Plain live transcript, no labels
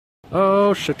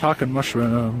Oh, Shiitake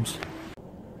Mushrooms.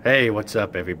 Hey, what's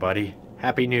up everybody?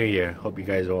 Happy New Year. Hope you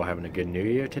guys are all having a good New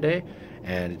Year today.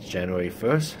 And it's January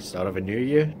 1st, start of a new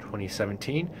year,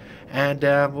 2017. And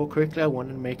real quickly, I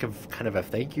wanted to make a kind of a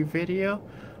thank you video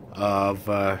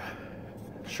of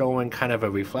showing kind of a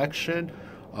reflection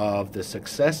of the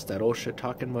success that Old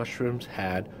Shiitake Mushrooms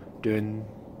had during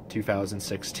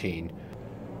 2016.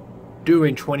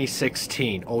 During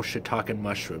 2016, Old Shiitake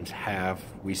Mushrooms have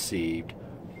received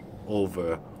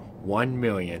over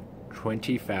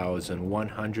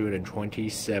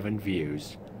 1,020,127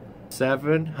 views,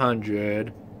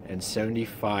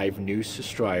 775 new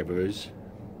subscribers,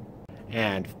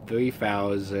 and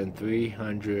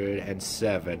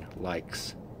 3,307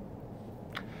 likes.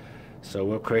 So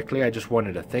real quickly, I just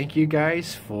wanted to thank you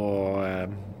guys for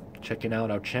checking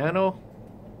out our channel,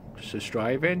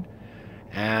 subscribing,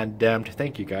 and to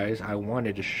thank you guys, I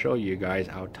wanted to show you guys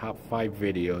our top 5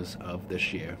 videos of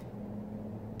this year.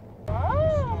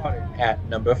 At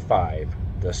number 5,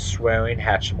 the swearing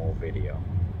Hatchimal video.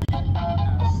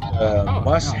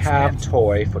 Must-have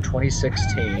toy for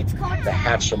 2016, the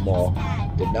Hatchimal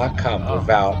did not come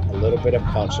without a little bit of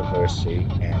controversy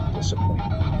and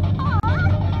disappointment.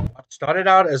 It started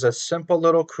out as a simple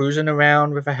little cruising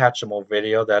around with a Hatchimal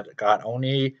video that got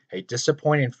only a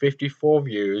disappointing 54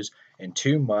 views in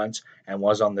 2 months and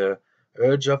was on the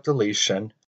verge of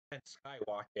deletion, and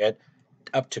skyrocketed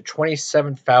up to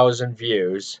 27,000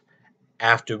 views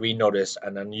after we noticed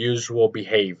an unusual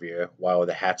behavior while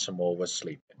the Hatchimal was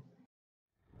sleeping.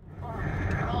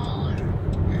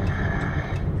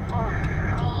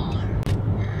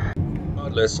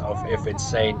 Regardless of if it's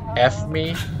saying F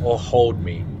me or hold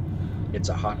me, it's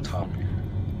a hot topic.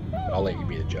 I'll let you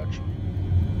be the judge.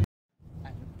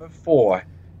 At number 4,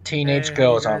 teenage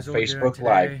girls on Facebook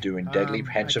Live doing deadly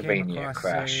Pennsylvania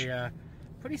crash.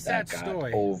 Pretty sad that got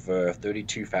story. over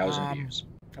 32,000 views.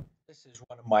 This is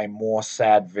one of my more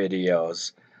sad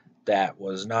videos that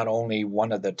was not only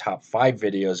one of the top 5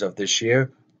 videos of this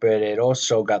year, but it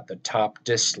also got the top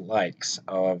dislikes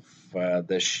of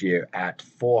this year at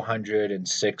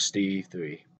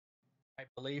 463. I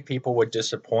believe people were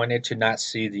disappointed to not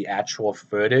see the actual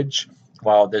footage,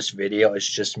 while this video is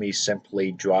just me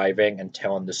simply driving and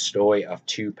telling the story of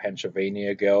 2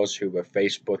 Pennsylvania girls who were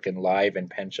Facebooking live in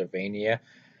Pennsylvania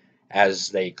as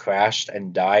they crashed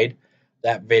and died.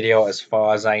 That video, as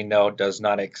far as I know, does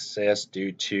not exist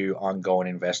due to ongoing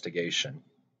investigation.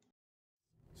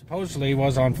 Supposedly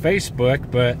was on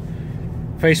Facebook, but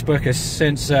Facebook has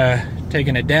since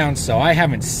taken it down, so I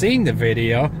haven't seen the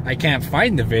video. I can't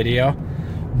find the video.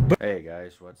 But hey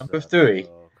guys, what's Number 3,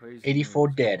 84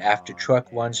 dead after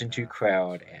truck runs into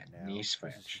crowd at Nice,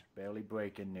 France. Barely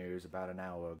breaking news about an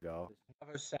hour ago.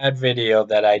 Another sad video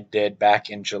that I did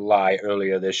back in July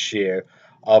earlier this year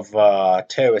of a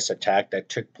terrorist attack that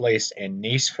took place in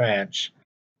Nice, France.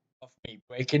 Of me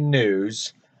breaking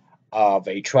news of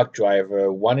a truck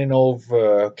driver running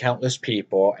over countless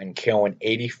people and killing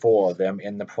 84 of them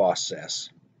in the process.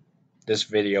 This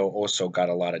video also got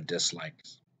a lot of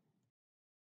dislikes.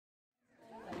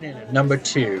 Number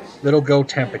 2, little girl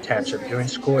temper tantrum during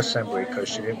school assembly because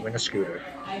she didn't win a scooter.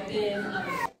 After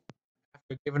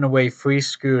giving away free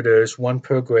scooters, 1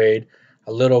 per grade,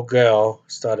 a little girl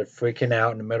started freaking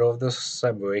out in the middle of the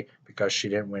assembly because she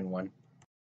didn't win one.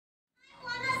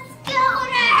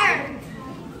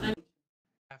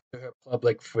 After her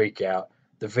public freakout,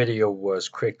 the video was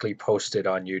quickly posted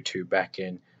on YouTube back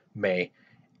in May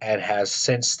and has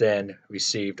since then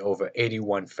received over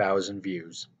 81,000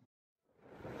 views.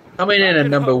 Coming in at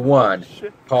number 1,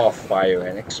 car fire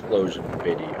and explosion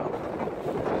video.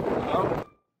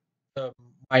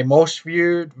 My most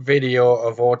viewed video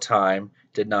of all time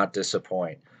did not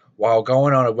disappoint. While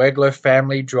going on a regular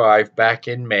family drive back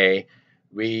in May,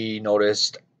 we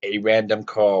noticed a random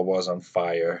car was on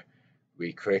fire.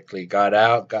 We quickly got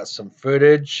out, got some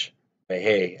footage, but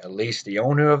hey, at least the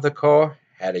owner of the car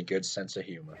had a good sense of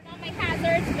humor. On my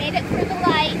hazards, made it through the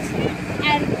light,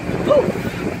 and poof!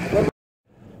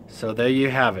 So there you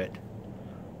have it.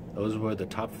 Those were the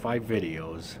top 5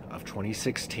 videos of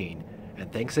 2016.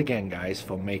 And thanks again guys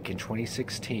for making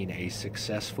 2016 a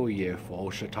successful year for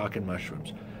Old Shiitake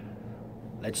Mushrooms.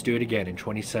 Let's do it again in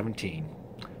 2017.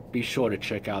 Be sure to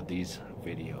check out these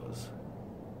videos.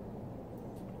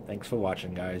 Thanks for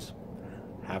watching guys.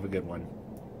 Have a good one.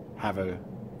 Have a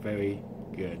very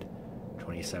good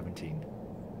 2017.